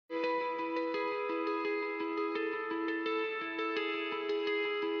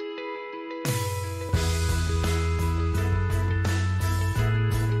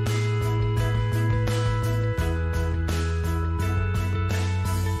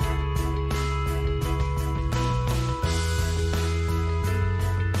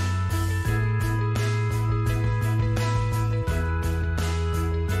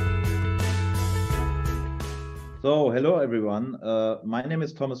So, hello everyone. My name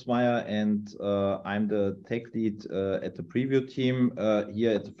is Thomas Meyer, and I'm the tech lead at the preview team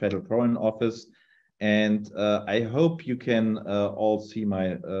here at the Federal Foreign Office. And I hope you can all see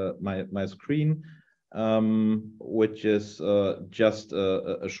my screen, which is just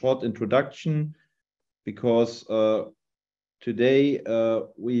a short introduction, because today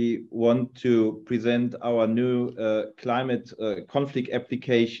we want to present our new climate conflict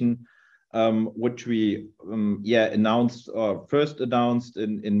application, which we first announced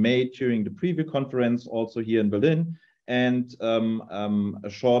in May during the preview conference, also here in Berlin, and a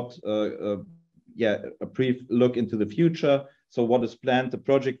brief look into the future. So what is planned? The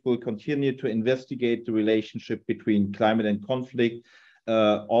project will continue to investigate the relationship between climate and conflict,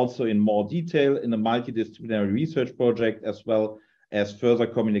 also in more detail in a multidisciplinary research project, as well as further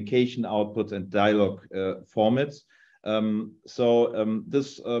communication outputs and dialogue formats.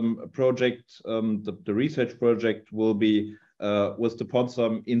 This project, the research project, will be with the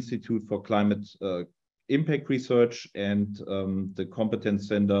Potsdam Institute for Climate Impact Research and the Competence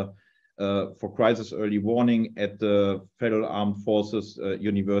Center for Crisis Early Warning at the Federal Armed Forces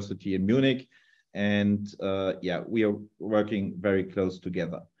University in Munich. And we are working very close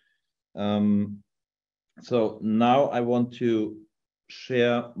together. So now I want to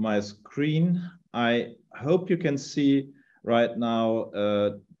share my screen. I hope you can see right now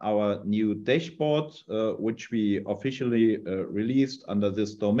our new dashboard, which we officially released under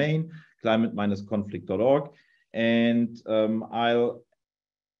this domain, climate-conflict.org. And I'll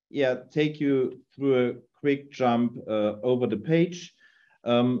take you through a quick jump over the page.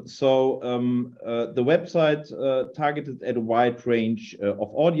 The website targeted at a wide range of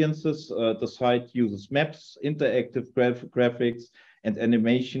audiences. The site uses maps, interactive graphics, and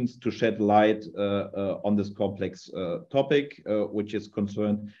animations to shed light on this complex topic, which is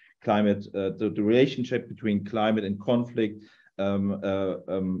concerned climate, the relationship between climate and conflict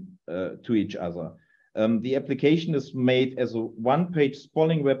to each other. The application is made as a one-page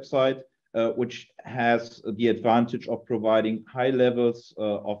sprawling website, which has the advantage of providing high levels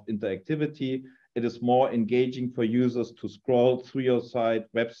of interactivity. It is more engaging for users to scroll through your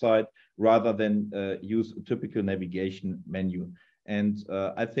website rather than use a typical navigation menu. And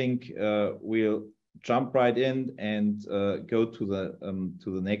I think we'll jump right in and go to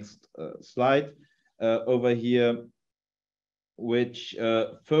the next slide over here, which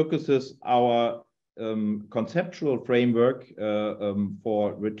focuses our conceptual framework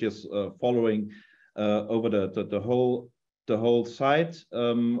for which is following over the whole site,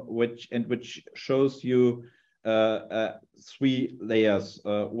 which shows you three layers.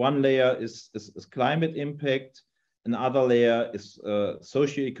 One layer is climate impact. Another layer is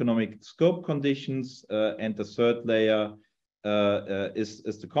socio-economic scope conditions, and the third layer is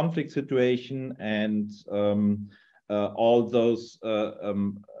the conflict situation. And all those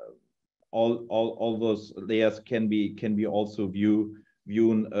layers can be also viewed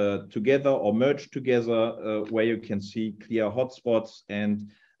together or merged together, where you can see clear hotspots.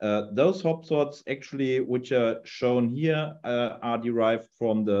 And those hotspots, actually, which are shown here, are derived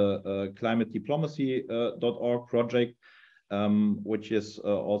from the climatediplomacy.org project, which is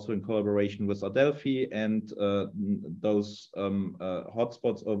also in collaboration with Adelphi. And those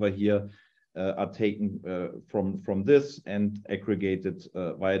hotspots over here are taken from this and aggregated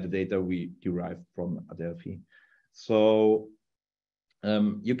via the data we derived from Adelphi. So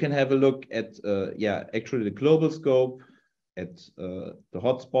you can have a look at actually the global scope, at the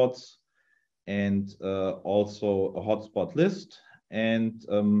hotspots, and also a hotspot list. And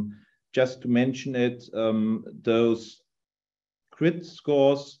just to mention it, those grid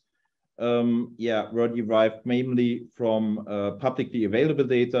scores were derived mainly from publicly available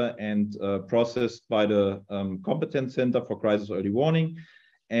data and processed by the Competence Center for Crisis Early Warning.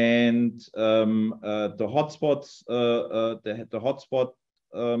 And the hotspots, the hotspot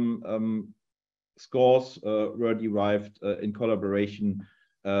scores were derived in collaboration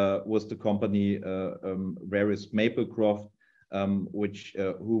with the company Varus Maplecroft,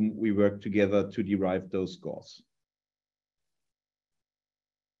 whom we worked together to derive those scores.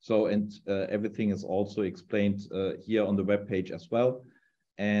 So, and everything is also explained here on the web page as well.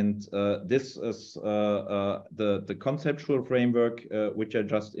 And this is the conceptual framework which I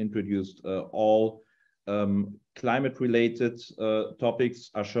just introduced. All climate-related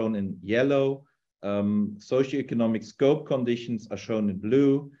topics are shown in yellow. Socioeconomic scope conditions are shown in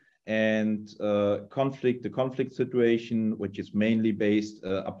blue, and the conflict situation, which is mainly based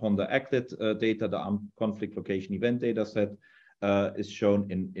upon the ACLED data, the Armed Conflict Location Event data set, is shown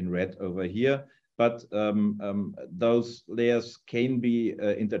in red over here. But those layers can be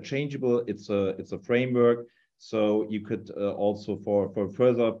interchangeable. It's a framework. So you could also, for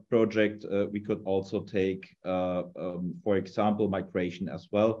further project, we could also take, for example, migration as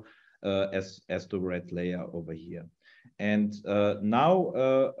well, as the red layer over here. And now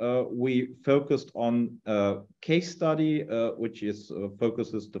we focused on a case study, which is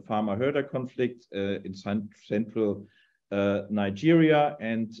focuses the farmer-herder conflict in central Nigeria.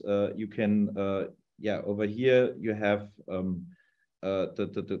 And you can, over here you have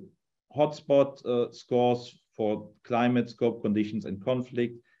the hotspot scores for climate, scope, conditions, and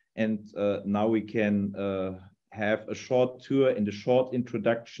conflict. And now we can have a short tour and a short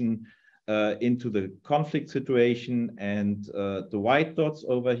introduction into the conflict situation. And the white dots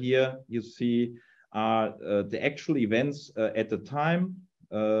over here you see are the actual events at the time,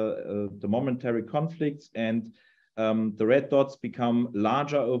 the momentary conflicts, and the red dots become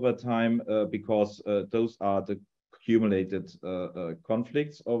larger over time because those are the accumulated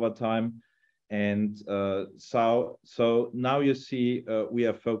conflicts over time. And so now you see we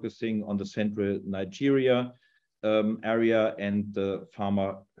are focusing on the central Nigeria area and the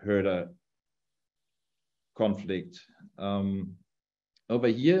farmer-herder conflict. Over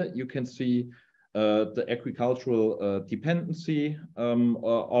here you can see the agricultural dependency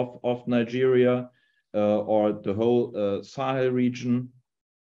of Nigeria or the whole Sahel region,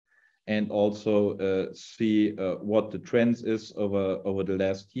 and also see what the trends is over the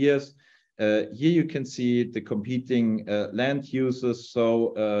last years. Here you can see the competing land uses.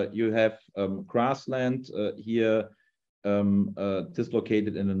 So you have grassland here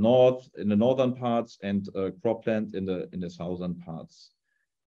dislocated in the north, in the northern parts, and cropland in the southern parts.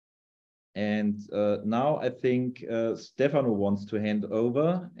 And now I think Stefano wants to hand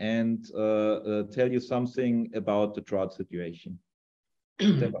over and tell you something about the drought situation.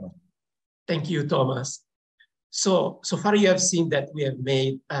 Stefano. Thank you, Thomas. So far you have seen that we have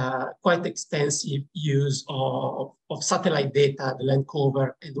made quite extensive use of satellite data, the land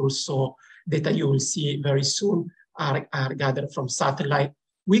cover, and also data you will see very soon are gathered from satellite.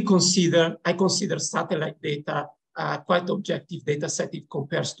 I consider satellite data quite objective data set if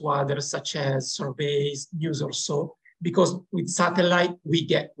compared to others such as surveys, news or so, because with satellite we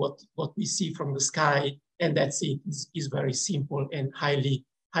get what we see from the sky, and that's it. Is very simple and highly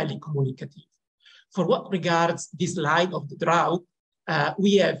communicative. For what regards this slide of the drought,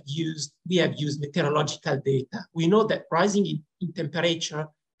 we have used meteorological data. We know that rising in temperature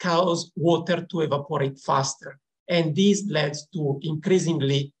causes water to evaporate faster, and this leads to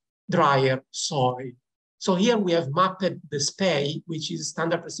increasingly drier soil. So here we have mapped the SPEI, which is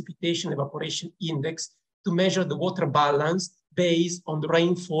Standard Precipitation Evaporation Index, to measure the water balance based on the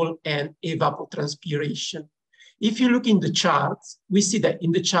rainfall and evapotranspiration. If you look in the charts, we see that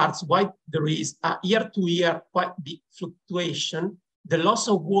in the charts, while there is a year-to-year quite big fluctuation, the loss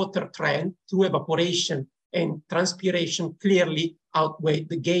of water trend through evaporation and transpiration clearly outweigh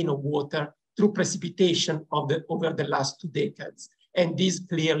the gain of water through precipitation over the last 2 decades. And this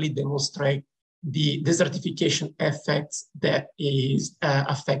clearly demonstrates the desertification effects that is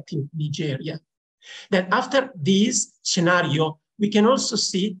affecting Nigeria. Then after this scenario, we can also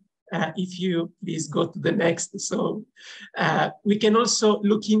see, if you please go to the next, so we can also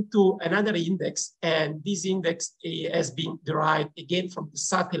look into another index, and this index has been derived again from the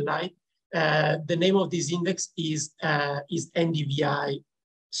satellite. The name of this index is NDVI.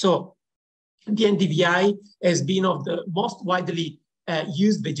 So the NDVI has been of the most widely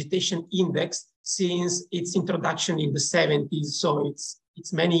used vegetation index since its introduction in the 70s. So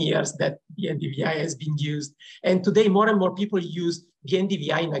it's many years that the NDVI has been used. And today, more and more people use the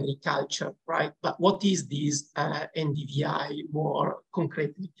NDVI in agriculture, right? But what is this NDVI more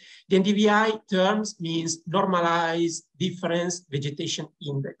concretely? The NDVI terms means normalized difference vegetation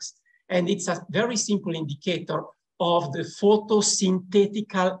index. And it's a very simple indicator of the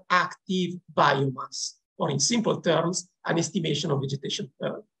photosynthetical active biomass, or in simple terms, an estimation of vegetation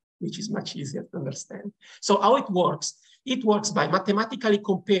curve, which is much easier to understand. So how it works? It works by mathematically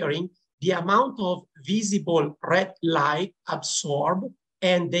comparing the amount of visible red light absorbed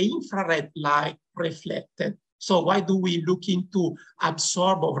and the infrared light reflected. So why do we look into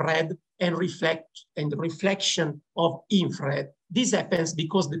absorb of red and reflection of infrared? This happens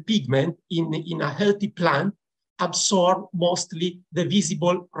because the pigment in a healthy plant absorb mostly the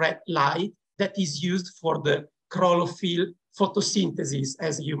visible red light that is used for the chlorophyll photosynthesis,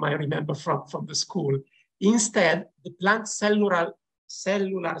 as you might remember from the school. Instead, the plant cellular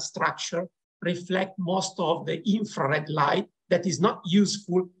structure reflects most of the infrared light that is not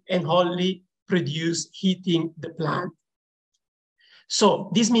useful and only produce heating the plant.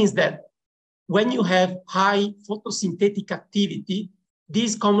 So this means that when you have high photosynthetic activity,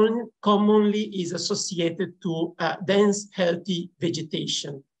 This commonly is associated to dense, healthy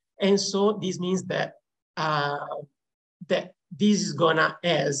vegetation. And so this means that, that this is gonna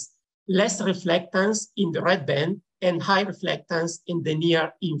has less reflectance in the red band and high reflectance in the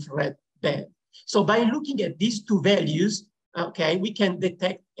near infrared band. So by looking at these two values, okay, we can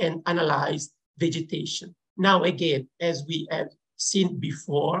detect and analyze vegetation. Now, again, as we have seen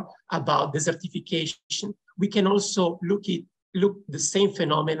before about desertification, we can also look the same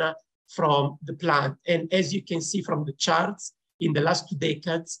phenomena from the plant. And as you can see from the charts, in the last 2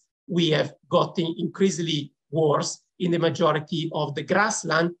 decades, we have gotten increasingly worse in the majority of the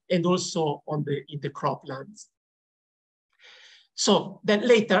grassland and also in the croplands. So then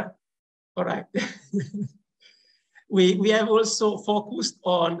later, all right, we have also focused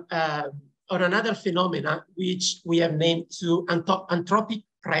on another phenomena, which we have named to anthropic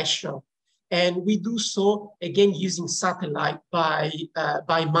pressure. And we do so, again, using satellite by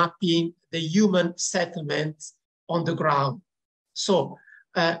mapping the human settlements on the ground. So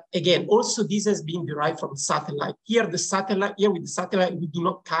again, also this has been derived from satellite. Here with the satellite, we do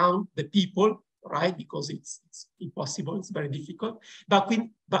not count the people, right? Because it's impossible, it's very difficult. But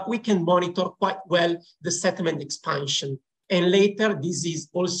we can monitor quite well the settlement expansion. And later, this is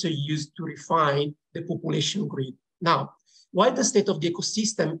also used to refine the population grid. Now, while the state of the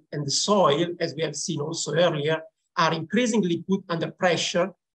ecosystem and the soil, as we have seen also earlier, are increasingly put under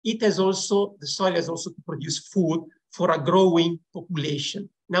pressure, the soil has also to produce food for a growing population.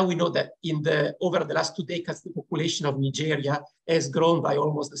 Now we know that over the last 2 decades, the population of Nigeria has grown by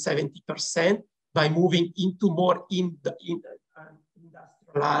almost 70% by moving into more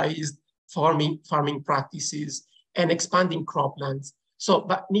industrialized farming practices and expanding croplands. So,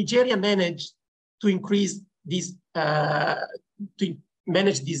 but Nigeria managed to increase this, to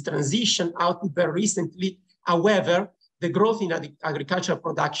manage this transition output very recently. However, the growth in agricultural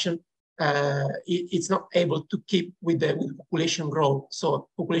production, it's not able to keep with the population growth. So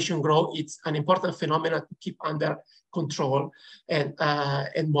population growth, it's an important phenomenon to keep under control and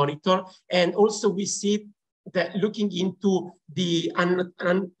monitor. And also we see that looking into the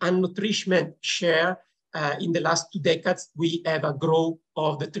malnutrition share in the last 2 decades, we have a growth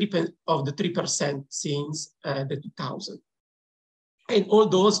of the 3% since the 2000. And all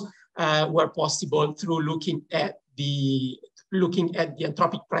those were possible through looking at the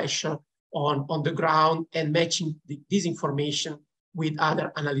anthropic pressure on the ground and matching this information with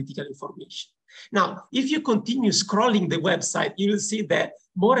other analytical information. Now, if you continue scrolling the website, you will see that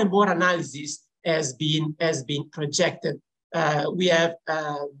more and more analysis has been projected. We have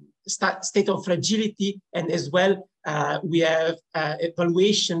state of fragility, and as well we have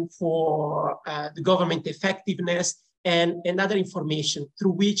evaluation for the government effectiveness and other information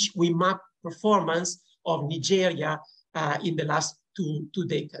through which we map performance of Nigeria in the last two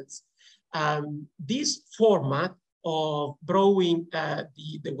decades. This format of drawing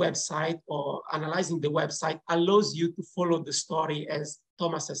the website or analyzing the website allows you to follow the story, as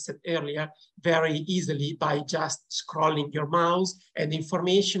Thomas has said earlier, very easily by just scrolling your mouse, and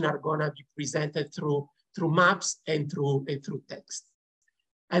information are gonna be presented through maps and through text.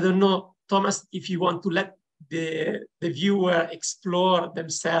 I don't know, Thomas, if you want to let the viewer explore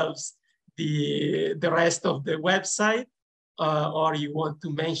themselves the rest of the website, or you want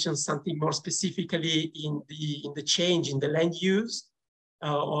to mention something more specifically in the change in the land use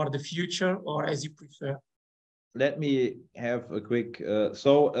or the future, or as you prefer. Let me have a quick,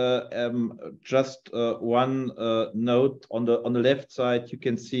 just one note on the left side, you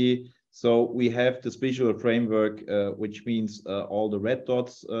can see, so we have this visual framework, which means all the red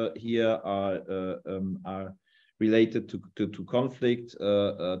dots here are related to conflict.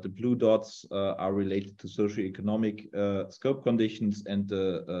 The blue dots are related to socio-economic scope conditions, and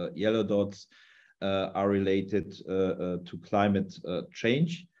the yellow dots are related to climate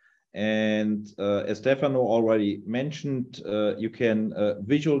change. And as Stefano already mentioned, you can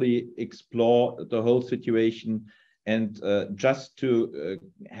visually explore the whole situation. And just to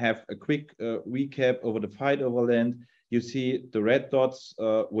have a quick recap over the fight over land, you see the red dots,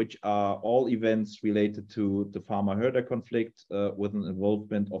 which are all events related to the farmer-herder conflict with an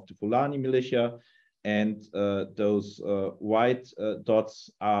involvement of the Fulani militia. And those white dots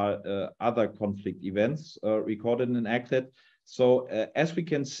are other conflict events recorded in ACLED. So as we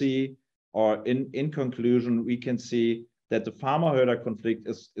can see, or in conclusion, we can see that the farmer-herder conflict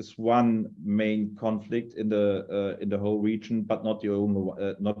is one main conflict in the whole region, but not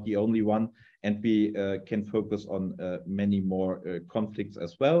the only one. And we can focus on many more conflicts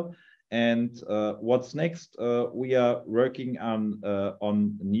as well. And what's next? We are working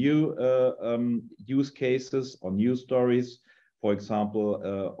on new use cases or new stories. for example,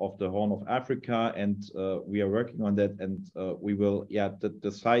 of the Horn of Africa, and we are working on that, and we will,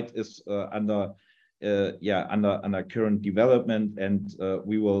 the site is under current development, and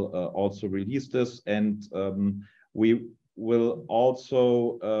we will also release this, and we will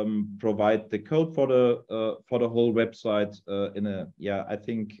also provide the code for the whole website in a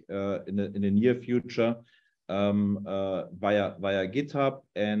in the near future via GitHub.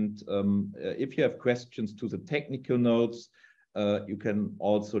 And if you have questions to the technical notes, you can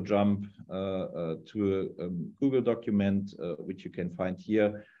also jump to a Google document, which you can find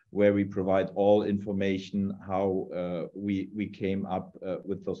here, where we provide all information how we came up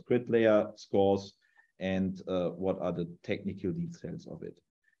with those grid layer scores and what are the technical details of it.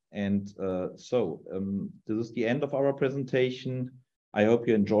 And this is the end of our presentation. I hope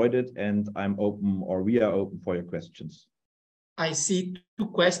you enjoyed it, and I'm open, or we are open for your questions. I see 2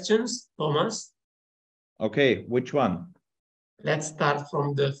 questions, Thomas. Okay, which one? Let's start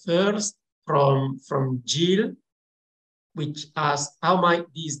from the first, from Jill, which asks, how might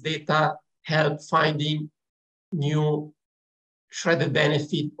these data help finding new shredded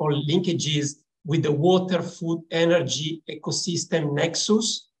benefit or linkages with the water, food, energy ecosystem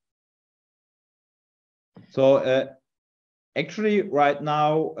nexus? So actually, right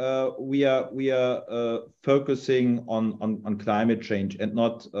now we are focusing on climate change and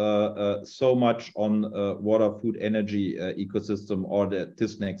not so much on water, food, energy ecosystem or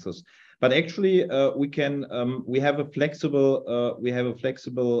this nexus. But actually, we have a flexible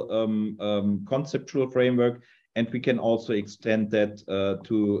conceptual framework, and we can also extend that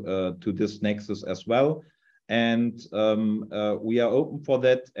to this nexus as well. And we are open for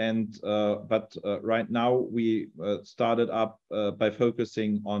that. And but right now we started up by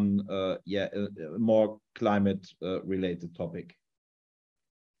focusing on a more climate related topic.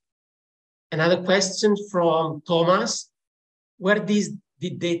 Another question from Thomas: where did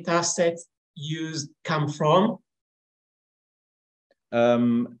the data sets used come from?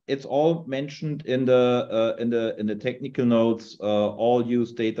 It's all mentioned in the technical notes. All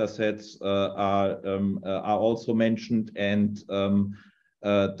used data sets are also mentioned, and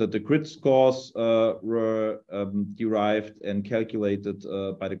the grid scores were derived and calculated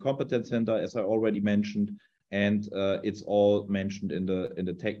by the competence center, as I already mentioned, and it's all mentioned in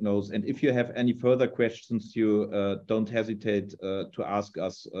the tech notes. And if you have any further questions, you don't hesitate to ask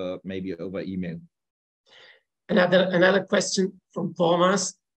us maybe over email. Another question from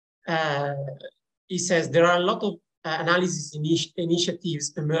Thomas. He says there are a lot of analysis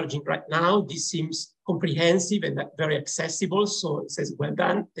initiatives emerging right now. This seems comprehensive and very accessible. So it says, well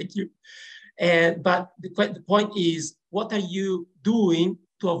done, thank you. But the point is, what are you doing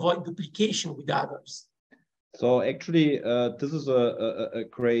to avoid duplication with others? So actually, this is a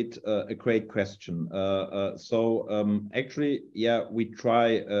great question. Actually, we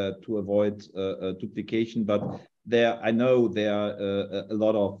try to avoid duplication, but I know there are a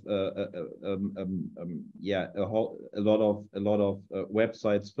lot of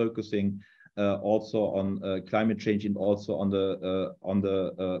websites focusing also on climate change and also on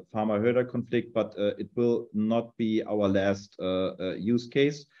the farmer-herder conflict, but it will not be our last use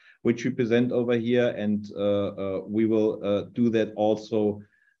case which we present over here, and we will do that also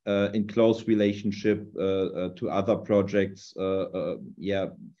in close relationship to other projects.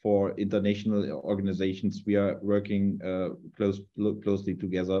 For international organizations, we are working closely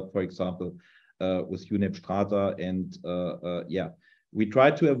together, for example, with UNEP Strata, and we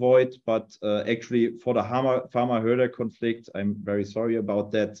try to avoid, but actually for the farmer-herder conflict, I'm very sorry about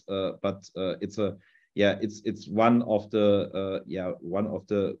that, but it's one of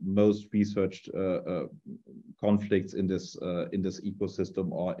the most researched conflicts in this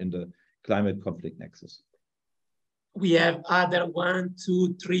ecosystem or in the climate conflict nexus. We have other 1,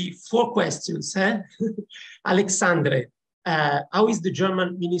 2, 3, 4 questions. Alexandre, how is the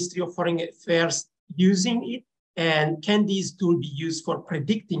German Ministry of Foreign Affairs using it, and can this tool be used for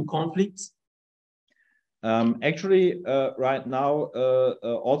predicting conflicts? Actually, right now,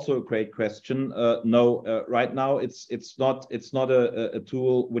 also a great question. No, right now it's not a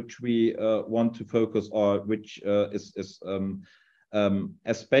tool which we want to focus, or which is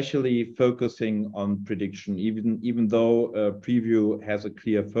especially focusing on prediction, even though Preview has a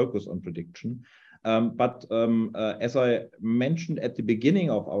clear focus on prediction. But as I mentioned at the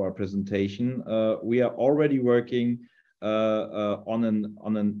beginning of our presentation, we are already working on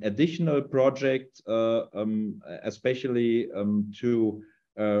an additional project, especially to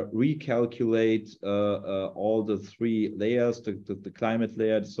recalculate all the 3 layers, the climate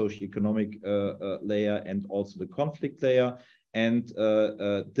layer, the socio-economic layer, and also the conflict layer. And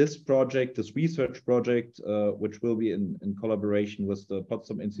this project, this research project, which will be in collaboration with the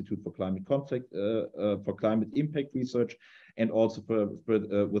Potsdam Institute for Climate Conflict, for Climate Impact Research, and also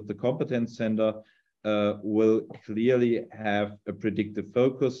with the Competence Center, will clearly have a predictive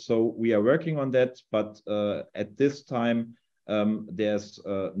focus. So we are working on that, but at this time, there's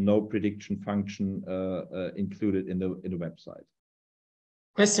no prediction function included in the website.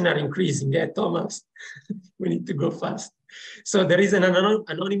 Questions are increasing, yeah, Thomas. We need to go fast. So there is an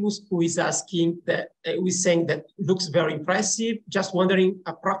anonymous who is asking that, who is saying that looks very impressive. Just wondering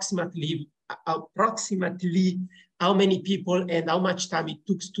approximately how many people and how much time it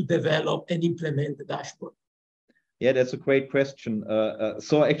took to develop and implement the dashboard. Yeah, that's a great question.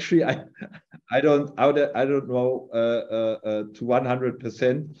 So actually, I don't know to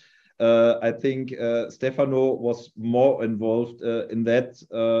 100%. I think Stefano was more involved in that.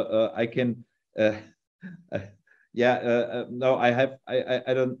 I can, no,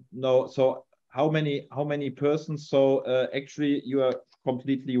 I don't know. So how many persons? So actually, you are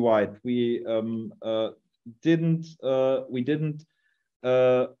completely right. We didn't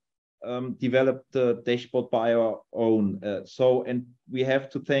develop the dashboard by our own. So, and we have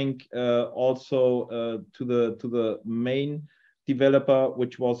to thank also to the main developer,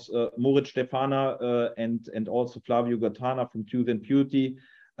 which was Moritz Stefana and also Flavio Gattana from Youth and Beauty,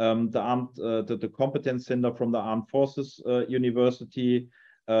 the Competence Center from the Armed Forces University,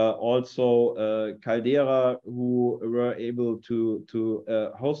 also Caldera, who were able to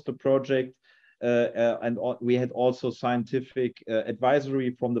host the project. And we had also scientific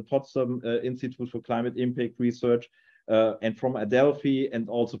advisory from the Potsdam Institute for Climate Impact Research, and from Adelphi, and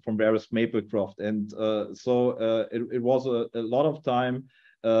also from various Maplecroft. And so it was a lot of time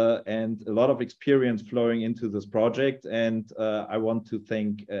and a lot of experience flowing into this project. And I want to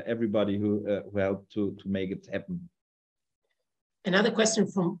thank everybody who helped to make it happen. Another question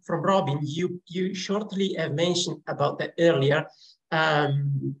from Robin. You shortly have mentioned about that earlier.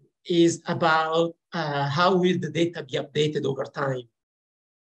 Is about how will the data be updated over time?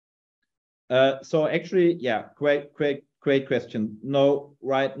 So actually, yeah, great question. No,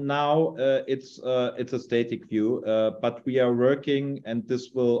 right now it's a static view, but we are working, and this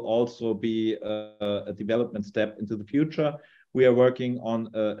will also be a development step into the future. We are working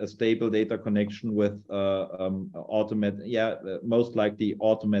on a stable data connection with most likely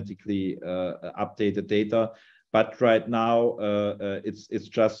automatically updated data. But right now, it's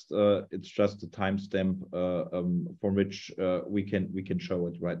just a timestamp from which we can show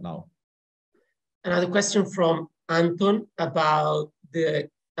it right now. Another question from Anton about the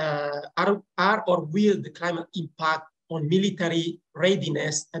are or will the climate impact on military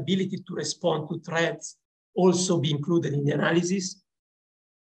readiness, ability to respond to threats, also be included in the analysis?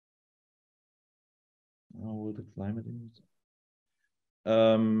 Oh, will the climate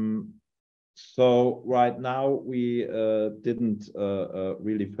So right now we didn't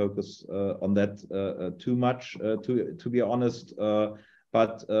really focus on that too much, to be honest.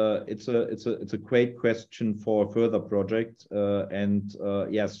 But it's a great question for a further project.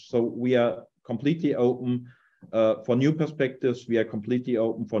 Yes, so we are completely open for new perspectives. We are completely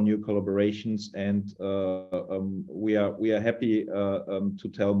open for new collaborations, and we are happy to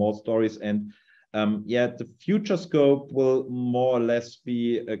tell more stories. And yeah, the future scope will more or less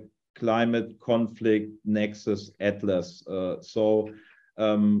be a climate conflict nexus atlas,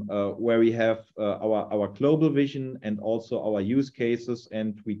 where we have our global vision and also our use cases,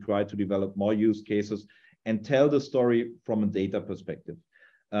 and we try to develop more use cases and tell the story from a data perspective,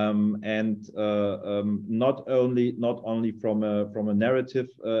 and not only from a narrative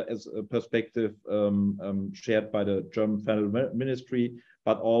as a perspective shared by the German Federal Ministry,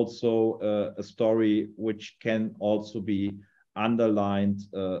 but also a story which can also be underlined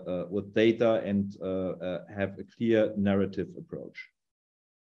with data and have a clear narrative approach.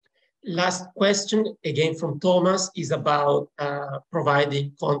 Last question, again from Thomas, is about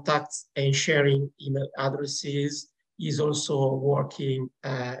providing contacts and sharing email addresses. He's also working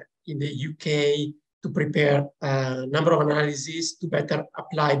in the UK to prepare a number of analyses to better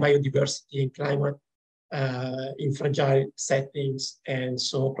apply biodiversity and climate in fragile settings. And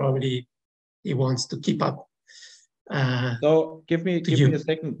so probably he wants to keep up. So give me a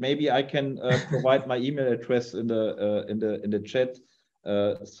second. Maybe I can provide my email address in the chat,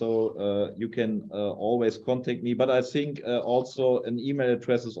 so you can always contact me. But I think also an email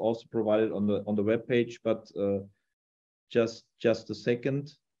address is also provided on the web page. But just a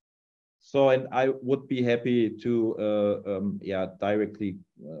second. So, and I would be happy to directly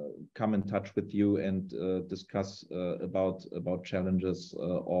come in touch with you and discuss about challenges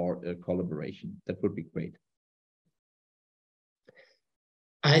or collaboration. That would be great.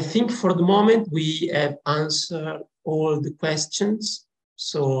 I think for the moment we have answered all the questions.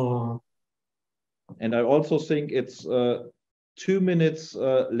 So, and I also think it's 2 minutes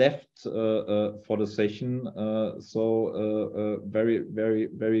left for the session. So very, very,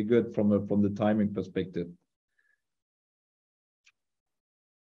 very good from the timing perspective.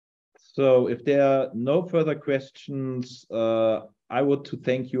 So if there are no further questions, I would to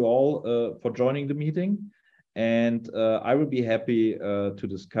thank you all for joining the meeting. And I will be happy to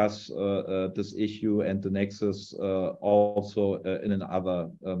discuss this issue and the nexus also in another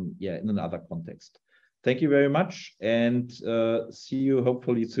in another context. Thank you very much, and see you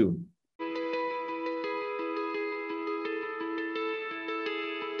hopefully soon.